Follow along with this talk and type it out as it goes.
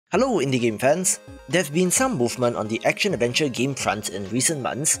Hello indie game fans! There have been some movement on the action-adventure game front in recent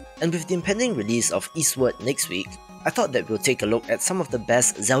months, and with the impending release of Eastward next week, I thought that we'll take a look at some of the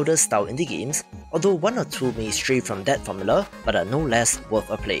best Zelda-style indie games, although one or two may stray from that formula, but are no less worth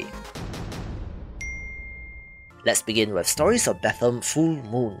a play. Let's begin with Stories of Bethlehem Full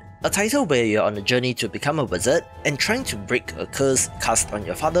Moon, a title where you're on a journey to become a wizard and trying to break a curse cast on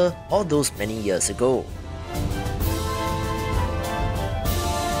your father all those many years ago.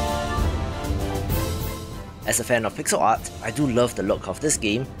 As a fan of pixel art, I do love the look of this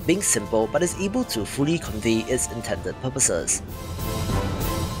game, being simple but is able to fully convey its intended purposes.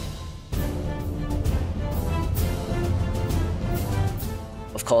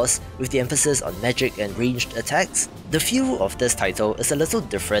 Of course, with the emphasis on magic and ranged attacks, the feel of this title is a little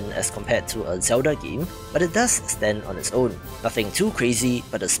different as compared to a Zelda game, but it does stand on its own. Nothing too crazy,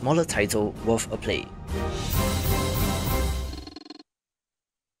 but a smaller title worth a play.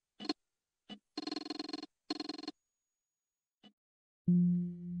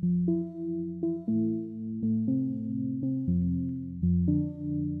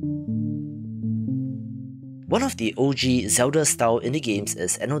 One of the OG Zelda-style indie games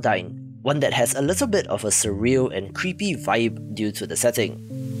is Anodyne, one that has a little bit of a surreal and creepy vibe due to the setting.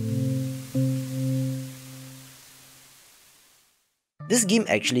 This game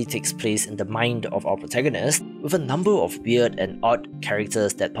actually takes place in the mind of our protagonist, with a number of weird and odd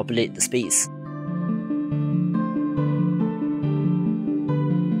characters that populate the space.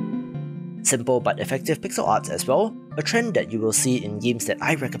 Simple but effective pixel art as well, a trend that you will see in games that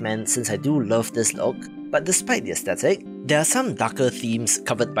I recommend since I do love this look. But despite the aesthetic, there are some darker themes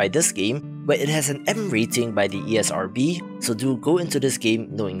covered by this game where it has an M rating by the ESRB, so do go into this game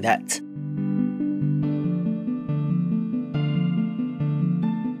knowing that.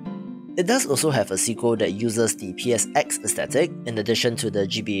 It does also have a sequel that uses the PSX aesthetic in addition to the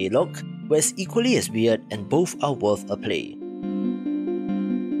GBA look, where it's equally as weird and both are worth a play.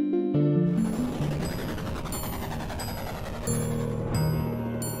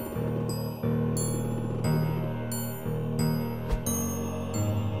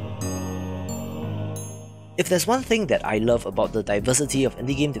 If there's one thing that I love about the diversity of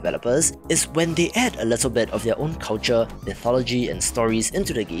indie game developers, is when they add a little bit of their own culture, mythology and stories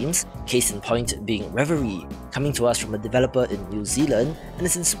into the games, case in point being Referral, coming to us from a developer in New Zealand and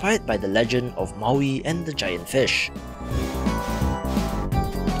is inspired by the legend of Maui and the giant fish.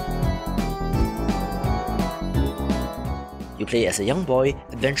 You play as a young boy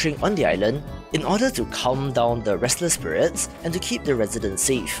adventuring on the island in order to calm down the restless spirits and to keep the residents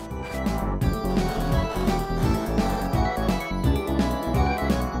safe.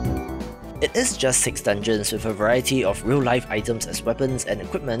 It is just 6 dungeons with a variety of real-life items as weapons and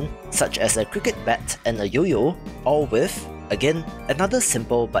equipment, such as a cricket bat and a yo-yo, all with, again, another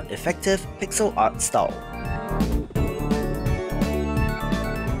simple but effective pixel art style.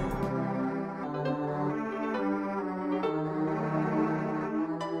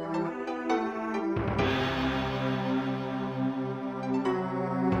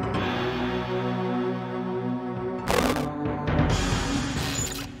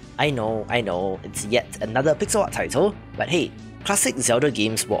 I know, it's yet another pixel art title, but hey, classic Zelda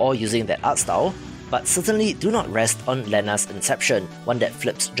games were all using that art style, but certainly do not rest on Lena's Inception, one that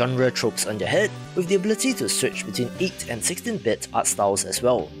flips genre tropes on your head with the ability to switch between 8 and 16-bit art styles as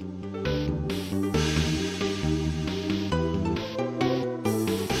well.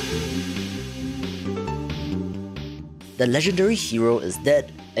 The legendary hero is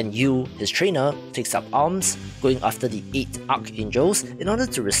dead, and you, his trainer, takes up arms, going after the 8 archangels in order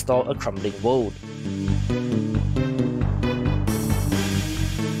to restore a crumbling world.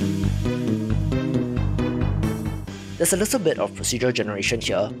 There's a little bit of procedural generation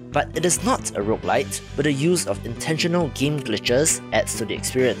here, but it is not a roguelite, but the use of intentional game glitches adds to the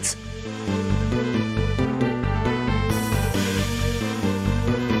experience.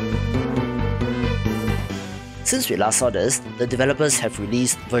 Since we last saw this, the developers have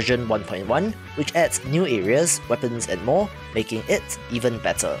released version 1.1, which adds new areas, weapons and more, making it even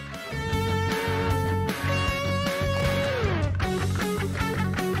better.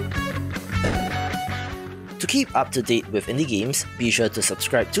 To keep up to date with indie games, be sure to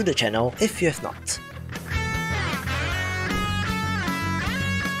subscribe to the channel if you have not.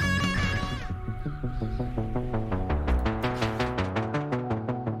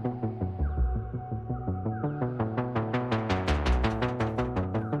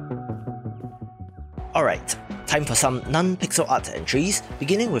 Alright, time for some non-pixel art entries,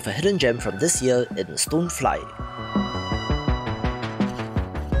 beginning with a hidden gem from this year in Stonefly.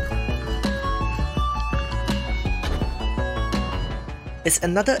 It's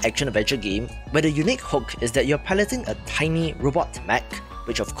another action-adventure game where the unique hook is that you're piloting a tiny robot mech,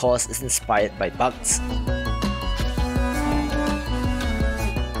 which of course is inspired by bugs.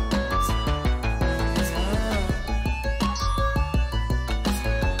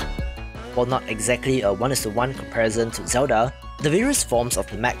 While not exactly a 1:1 comparison to Zelda, the various forms of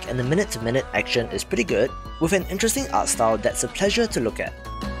the mech and the minute-to-minute action is pretty good, with an interesting art style that's a pleasure to look at.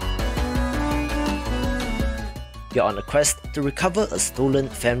 You're on a quest to recover a stolen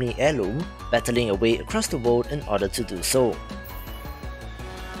family heirloom, battling your way across the world in order to do so.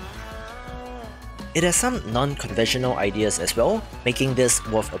 It has some non-conventional ideas as well, making this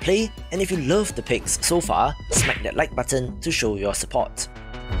worth a play, and if you love the pics so far, smack that like button to show your support.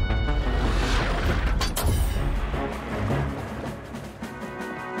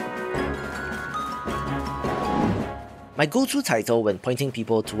 My go-to title when pointing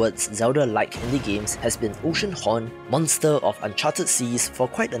people towards Zelda-like indie games has been Oceanhorn, Monster of Uncharted Seas for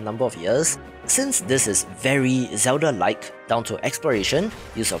quite a number of years, since this is very Zelda-like down to exploration,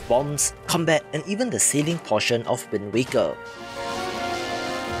 use of bombs, combat, and even the sailing portion of Wind Waker.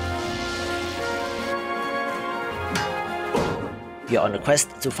 You're on a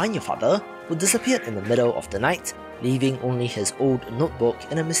quest to find your father, who disappeared in the middle of the night, leaving only his old notebook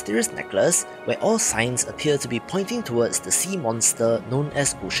and a mysterious necklace where all signs appear to be pointing towards the sea monster known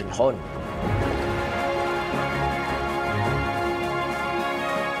as Oceanhorn.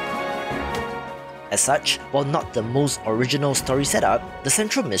 As such, while not the most original story setup, the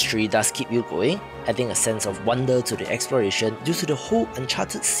central mystery does keep you going, adding a sense of wonder to the exploration due to the whole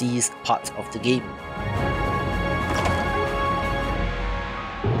Uncharted Seas part of the game.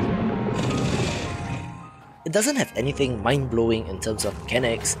 It doesn't have anything mind-blowing in terms of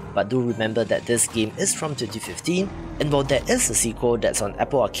mechanics, but do remember that this game is from 2015, and while there is a sequel that's on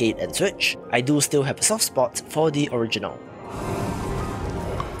Apple Arcade and Switch, I do still have a soft spot for the original.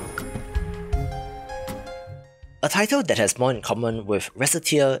 A title that has more in common with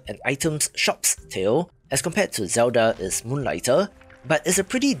Recettear and Items Shop's Tale as compared to Zelda is Moonlighter, but is a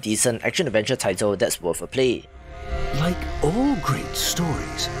pretty decent action-adventure title that's worth a play. Like all great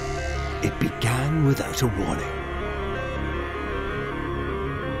stories, it began without a warning.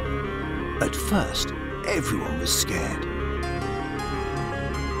 At first, everyone was scared.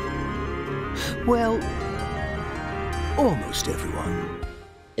 Well, almost everyone.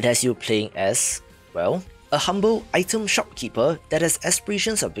 It has you playing as, well, a humble item shopkeeper that has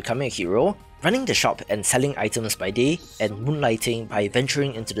aspirations of becoming a hero, running the shop and selling items by day, and moonlighting by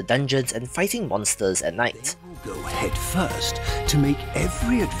venturing into the dungeons and fighting monsters at night. Go head first to make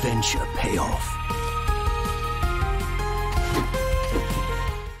every adventure pay off.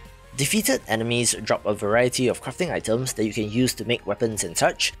 Defeated enemies drop a variety of crafting items that you can use to make weapons and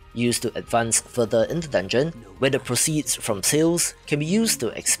such, used to advance further in the dungeon, where the proceeds from sales can be used to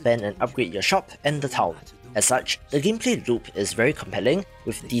expand and upgrade your shop and the town. As such, the gameplay loop is very compelling,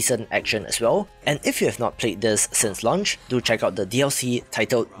 with decent action as well, and if you have not played this since launch, do check out the DLC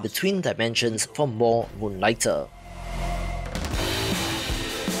titled Between Dimensions for more Moonlighter.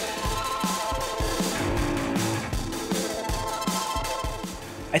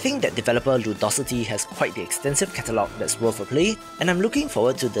 I think that developer Ludosity has quite the extensive catalogue that's worth a play, and I'm looking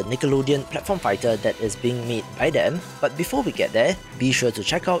forward to the Nickelodeon platform fighter that is being made by them, but before we get there, be sure to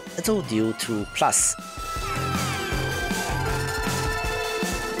check out Little Deal 2 Plus.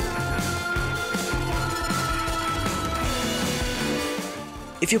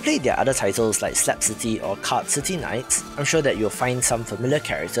 If you played their other titles like Slap City or Card City Nights, I'm sure that you'll find some familiar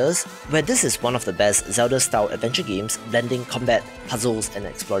characters, where this is one of the best Zelda-style adventure games blending combat, puzzles, and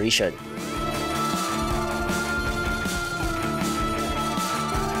exploration.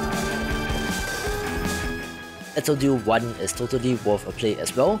 Little Deal 1 is totally worth a play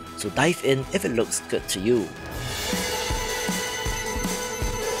as well, so dive in if it looks good to you.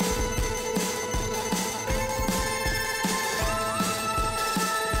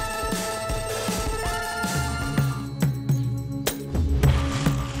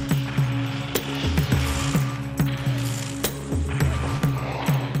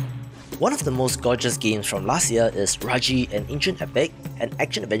 One of the most gorgeous games from last year is Raji, an Ancient Epic, an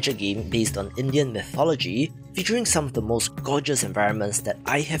action-adventure game based on Indian mythology, featuring some of the most gorgeous environments that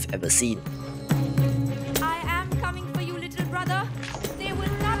I have ever seen. I am coming for you, little brother. They will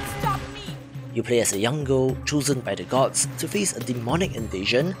not stop me. You play as a young girl chosen by the gods to face a demonic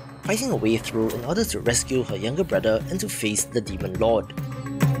invasion, fighting a way through in order to rescue her younger brother and to face the Demon Lord.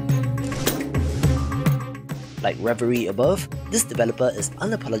 Like Referral above, this developer is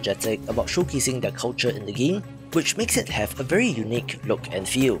unapologetic about showcasing their culture in the game, which makes it have a very unique look and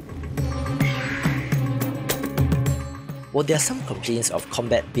feel. while there are some complaints of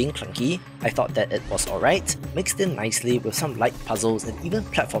combat being clunky, I thought that it was alright, mixed in nicely with some light puzzles and even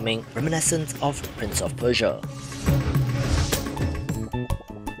platforming reminiscent of Prince of Persia.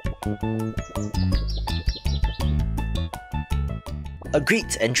 A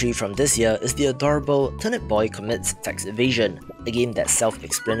great entry from this year is the adorable Turnip Boy Commits Tax Evasion, a game that's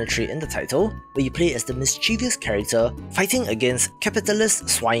self-explanatory in the title, where you play as the mischievous character fighting against capitalist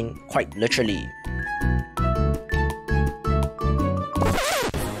swine quite literally.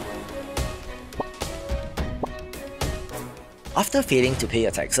 After failing to pay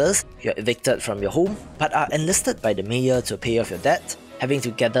your taxes, you're evicted from your home but are enlisted by the mayor to pay off your debt, having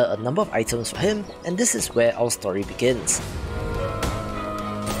to gather a number of items for him, and this is where our story begins.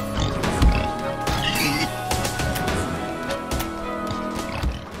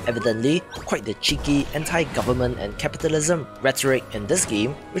 Evidently, quite the cheeky anti-government and capitalism rhetoric in this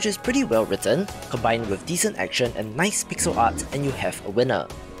game, which is pretty well written, combined with decent action and nice pixel art, and you have a winner.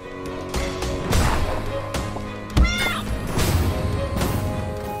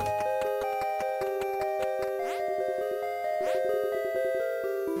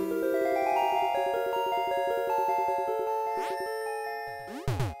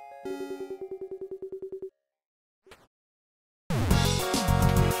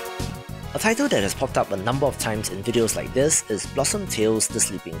 A title that has popped up a number of times in videos like this is Blossom Tales: The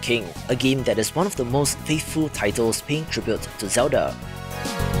Sleeping King, a game that is one of the most faithful titles paying tribute to Zelda.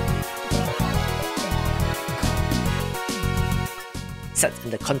 Set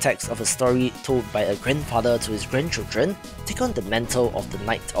in the context of a story told by a grandfather to his grandchildren, take on the mantle of the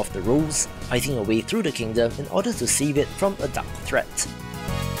Knight of the Rose, fighting a way through the kingdom in order to save it from a dark threat.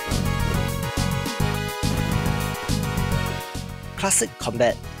 Classic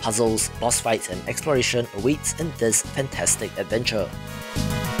combat, puzzles, boss fights and exploration awaits in this fantastic adventure.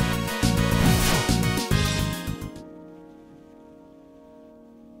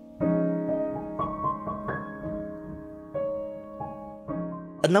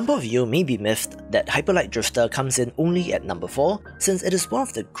 A number of you may be miffed that Hyper Light Drifter comes in only at number 4, since it is one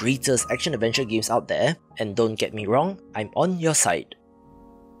of the greatest action-adventure games out there, and don't get me wrong, I'm on your side.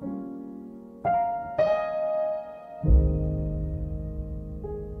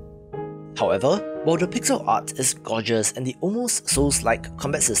 However, while the pixel art is gorgeous and the almost Souls-like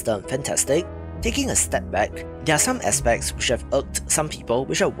combat system fantastic, taking a step back, there are some aspects which have irked some people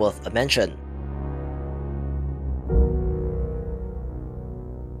which are worth a mention.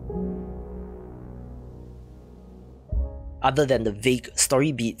 Other than the vague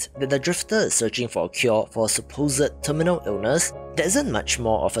story beat that the Drifter is searching for a cure for a supposed terminal illness, there isn't much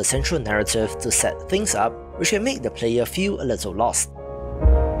more of a central narrative to set things up, which can make the player feel a little lost.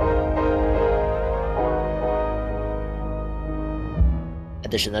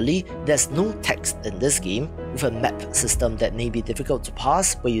 Additionally, there's no text in this game, with a map system that may be difficult to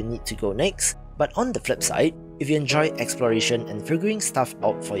pass where you need to go next, but on the flip side, if you enjoy exploration and figuring stuff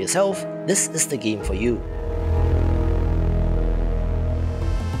out for yourself, this is the game for you.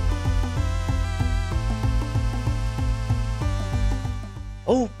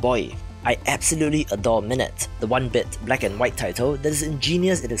 Oh boy, I absolutely adore Minute, the 1-bit black and white title that is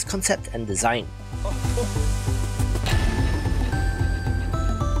ingenious in its concept and design.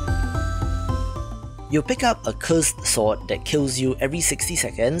 You pick up a cursed sword that kills you every 60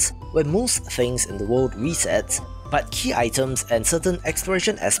 seconds, where most things in the world reset, but key items and certain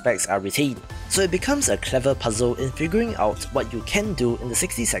exploration aspects are retained, so it becomes a clever puzzle in figuring out what you can do in the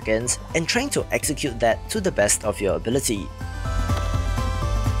 60 seconds and trying to execute that to the best of your ability.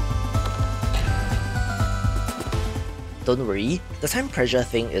 Don't worry, the time pressure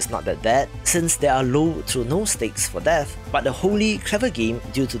thing is not that bad, since there are low to no stakes for death, but a wholly clever game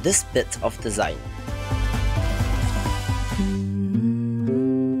due to this bit of design.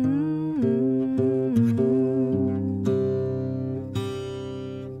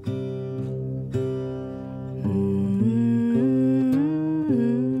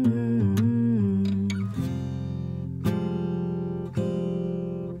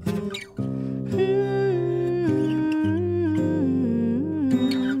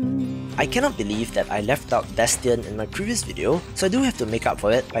 I cannot believe that I left out Bastion in my previous video, so I do have to make up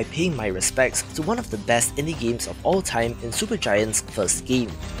for it by paying my respects to one of the best indie games of all time in Supergiant's first game.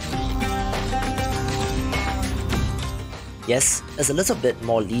 Yes, it's a little bit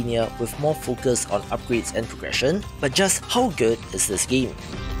more linear with more focus on upgrades and progression, but just how good is this game?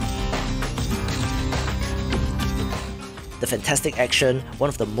 The fantastic action, one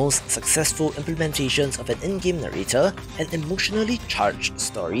of the most successful implementations of an in-game narrator, an emotionally charged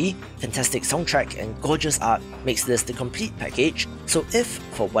story, fantastic soundtrack and gorgeous art makes this the complete package, so if,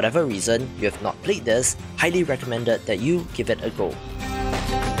 for whatever reason, you have not played this, highly recommended that you give it a go.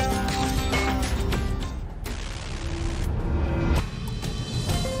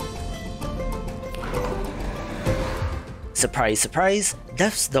 Surprise, surprise,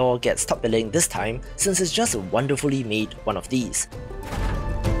 Death's Door gets top billing this time since it's just a wonderfully made one of these.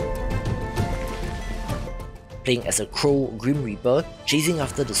 Playing as a Crow Grim Reaper, chasing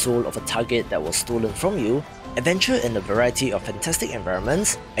after the soul of a target that was stolen from you, adventure in a variety of fantastic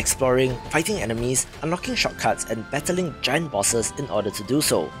environments, exploring, fighting enemies, unlocking shortcuts and battling giant bosses in order to do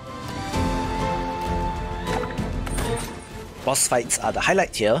so. Boss fights are the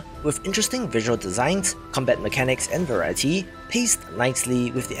highlight here, with interesting visual designs, combat mechanics and variety, paced nicely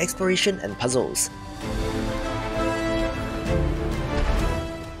with the exploration and puzzles.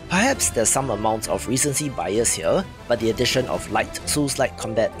 Perhaps there's some amount of recency bias here, but the addition of light Souls-like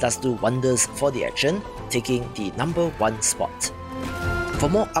combat does do wonders for the action, taking the #1 spot. For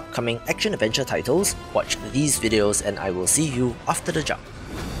more upcoming action-adventure titles, watch these videos and I will see you after the jump.